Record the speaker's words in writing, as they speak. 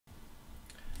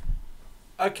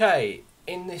Okay,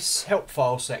 in this help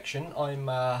file section I'm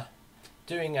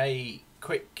doing a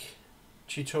quick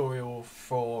tutorial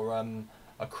for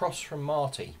across from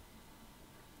Marty,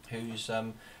 who's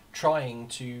trying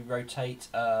to rotate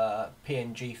a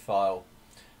PNG file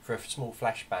for a small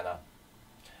flash banner.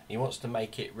 He wants to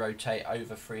make it rotate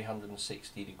over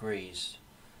 360 degrees.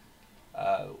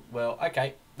 Well,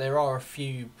 okay, there are a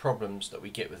few problems that we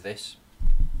get with this,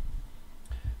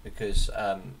 because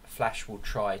Flash will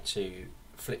try to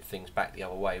flip things back the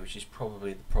other way, which is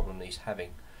probably the problem he's having.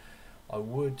 I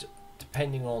would,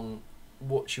 depending on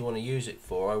what you want to use it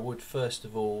for, I would first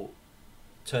of all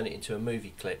turn it into a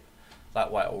movie clip.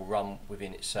 That way it will run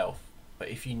within itself. But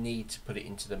if you need to put it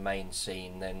into the main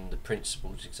scene, then the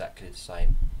principle is exactly the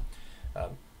same.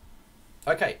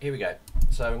 Okay, here we go.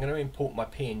 So I'm going to import my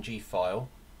PNG file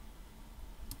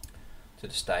to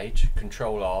the stage.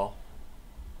 Control R.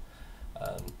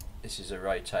 This is a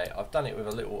rotate. I've done it with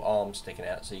a little arm sticking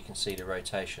out so you can see the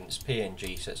rotation. It's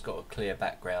PNG, so it's got a clear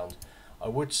background. I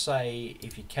would say,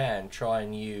 if you can, try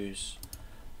and use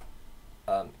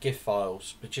GIF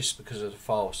files, but just because of the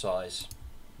file size.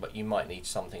 But you might need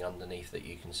something underneath that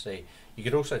you can see. You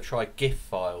could also try GIF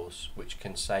files, which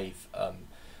can save a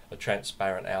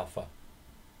transparent alpha.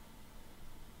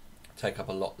 Take up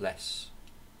a lot less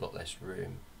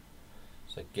room.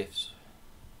 So GIFs.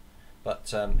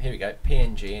 But here we go,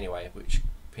 PNG anyway, which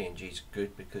PNG is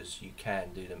good because you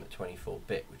can do them at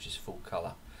 24-bit, which is full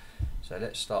colour. So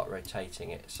let's start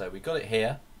rotating it. So we got it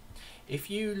here.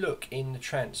 If you look in the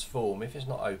transform, if it's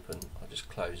not open, I'll just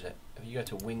close it. If you go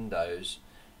to Windows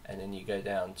and then you go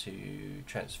down to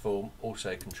transform,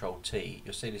 also Control T,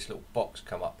 you'll see this little box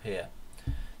come up here.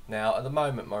 Now at the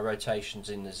moment my rotation's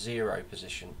in the 0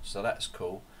 position, so that's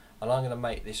cool. And I'm going to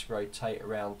make this rotate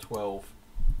around 12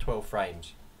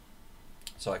 frames.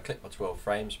 So I click my 12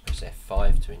 frames, press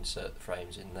F5 to insert the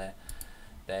frames in there.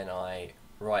 Then I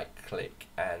right click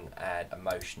and add a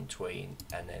motion tween,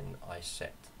 and then I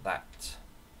set that.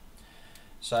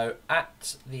 So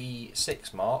at the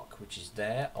 6 mark, which is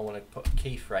there, I want to put a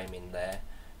keyframe in there,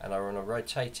 and I want to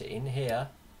rotate it in here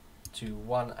to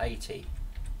 180.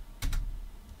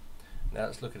 Now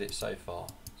let's look at it so far.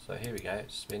 So here we go,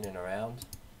 it's spinning around.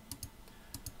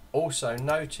 Also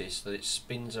notice that it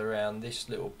spins around this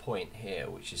little point here,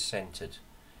 which is centered.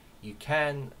 You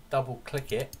can double click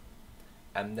it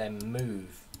and then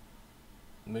move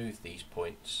these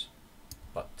points,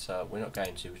 but we're not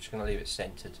going to. We're just going to leave it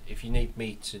centered. If you need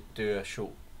me to do a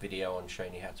short video on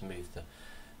showing you how to move the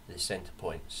center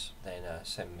points, then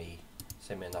send me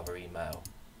another email,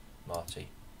 Marty.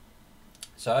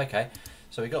 So okay,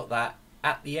 so we got that.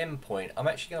 At the end point, I'm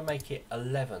actually going to make it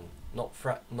 11, not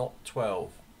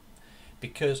 12.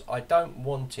 Because I don't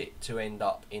want it to end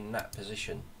up in that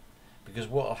position, because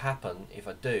what will happen if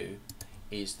I do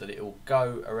is that it will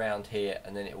go around here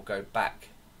and then it will go back,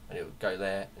 and it will go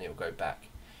there and it will go back.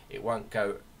 It won't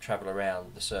go travel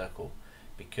around the circle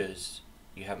because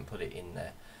you haven't put it in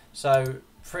there. So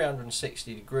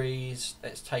 360 degrees,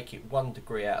 let's take it 1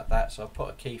 degree out of that. So I'll put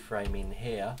a keyframe in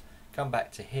here, come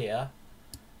back to here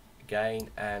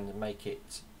again and make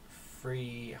it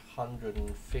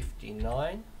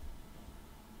 359.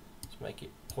 Make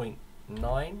it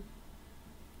 0.9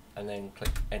 and then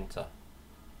click enter.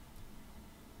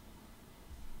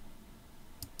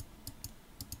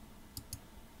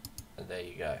 And there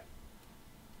you go.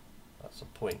 That's a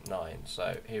 0.9.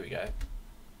 So here we go.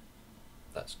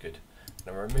 That's good.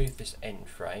 Now remove this end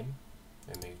frame.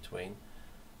 Remove tween.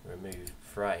 Remove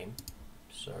frame.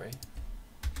 Sorry.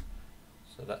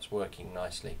 So that's working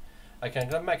nicely. Okay, I'm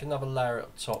going to make another layer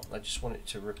at the top. I just want it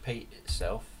to repeat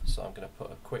itself. So I'm going to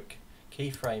put a quick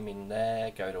keyframe in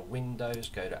there, go to Windows,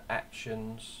 go to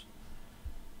Actions,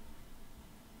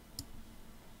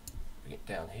 bring it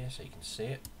down here so you can see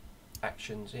it.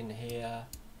 Actions in here,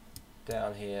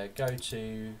 down here, go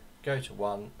to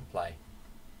 1 and play.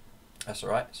 That's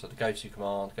alright, so the go to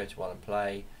command, go to 1 and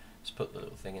play. Let's put the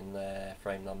little thing in there,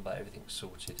 frame number, everything's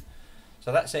sorted.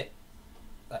 So that's it.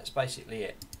 That's basically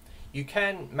it. You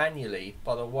can manually,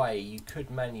 by the way, you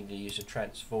could manually use a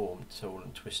transform tool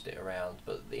and twist it around,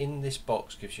 but in this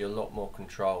box gives you a lot more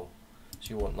control. So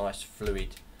you want nice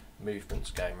fluid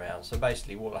movements going around. So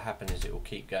basically what will happen is it will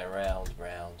keep going round,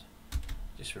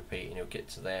 just repeating. It'll get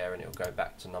to there and it'll go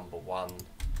back to number 1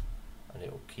 and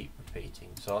it will keep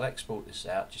repeating. So I'll export this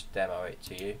out, just demo it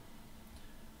to you.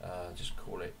 Just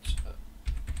call it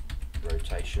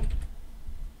rotation.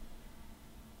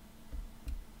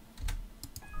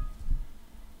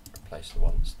 Place the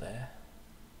ones there.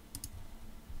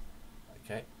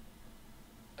 Okay,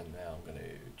 and now I'm going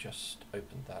to just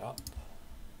open that up.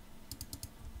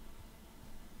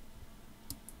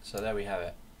 So there we have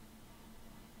it.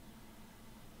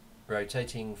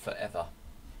 Rotating forever.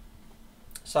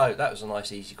 So that was a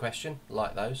nice easy question,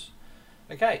 like those.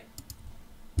 Okay,